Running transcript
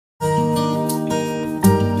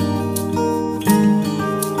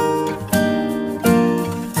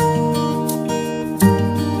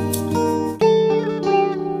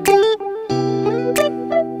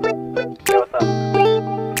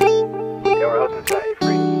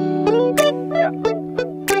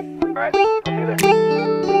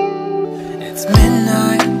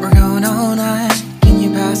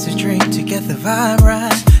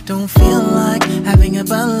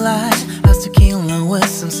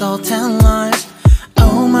salt and lime.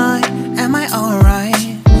 Oh my, am I alright?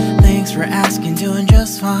 Thanks for asking, doing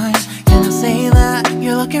just fine. Can I say that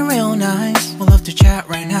you're looking real nice? We'll love to chat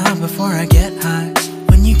right now before I get high.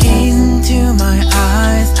 When you gaze into my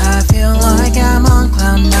eyes, I feel like I'm on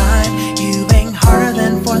cloud nine. You bang harder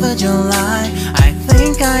than 4th of July. I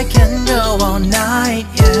think I can go all night,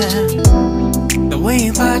 yeah. The way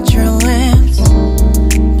you bite your lips,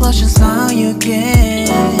 blush and smile you give,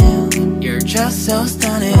 you're just so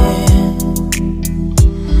stunning.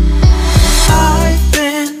 I've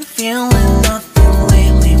been feeling nothing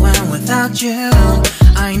lately when without you.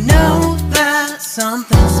 I know that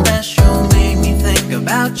something special made me think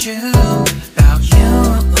about you. About you,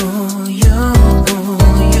 you,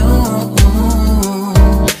 you.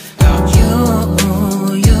 About you,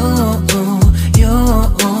 you, you.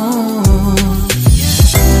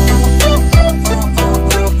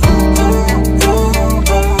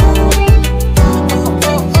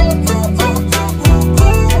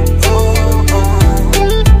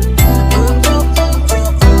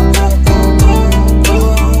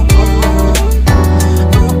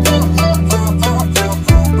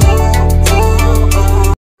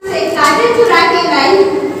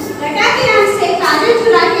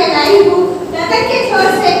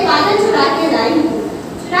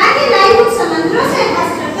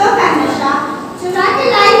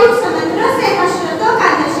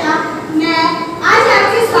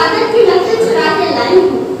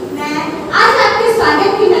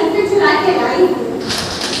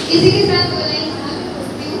 इसी के साथ बोला ही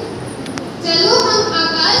बोलती हूँ। चलो हम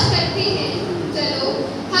आगाज करते हैं, चलो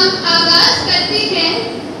हम आगाज करते हैं,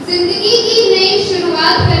 जिंदगी की नई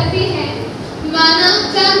शुरुआत करते हैं। माना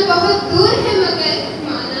चांद बहुत दूर है मगर,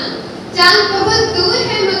 माना चांद बहुत दूर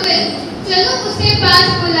है मगर, चलो उसे पास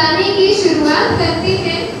बुलाने की शुरुआत करते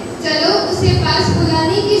हैं, चलो उसे पास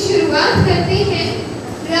बुलाने की शुरुआत करते हैं।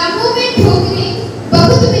 राहों में ठोकरें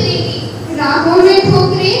बहुत मिलेंगी, राहों में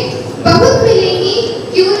ठोकरें बहुत मिलेंगी,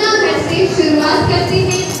 क्यों ना घर से शुरुआत करते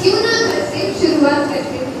हैं, क्यों ना घर से शुरुआत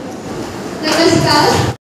करते हैं। नमस्कार।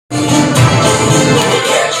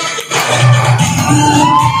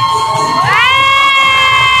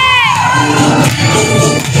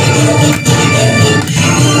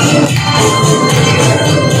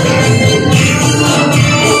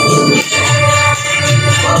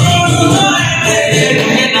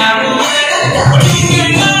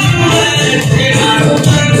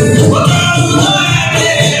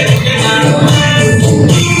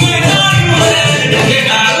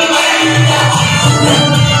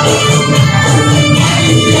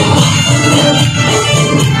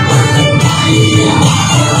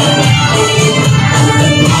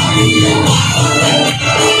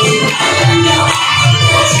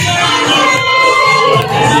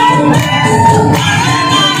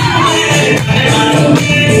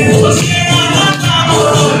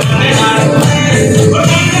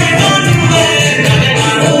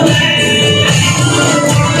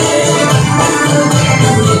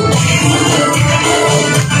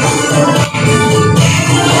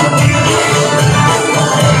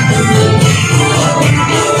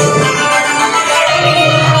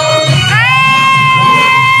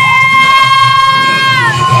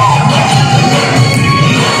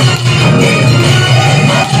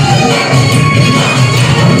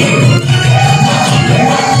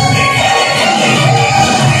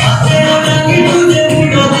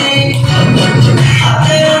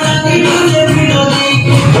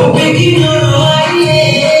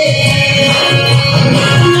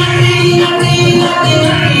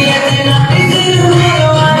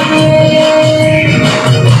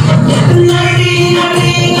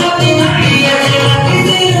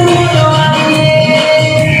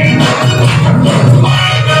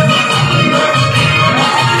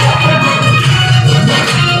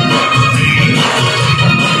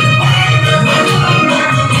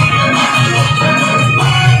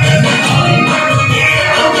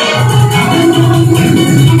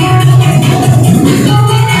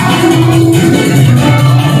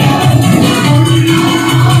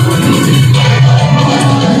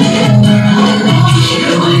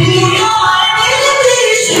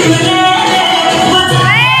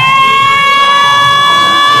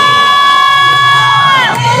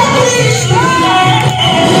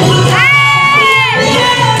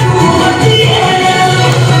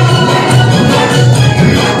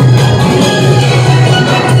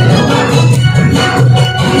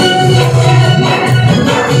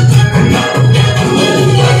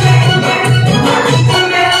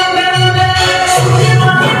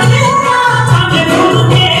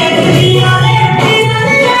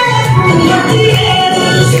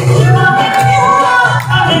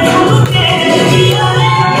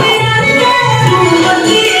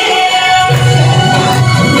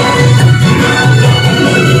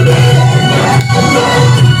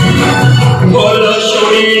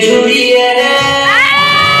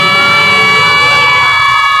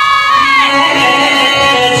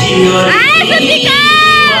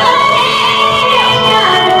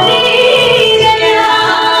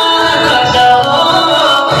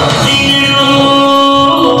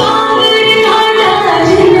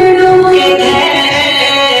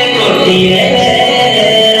 Yeah.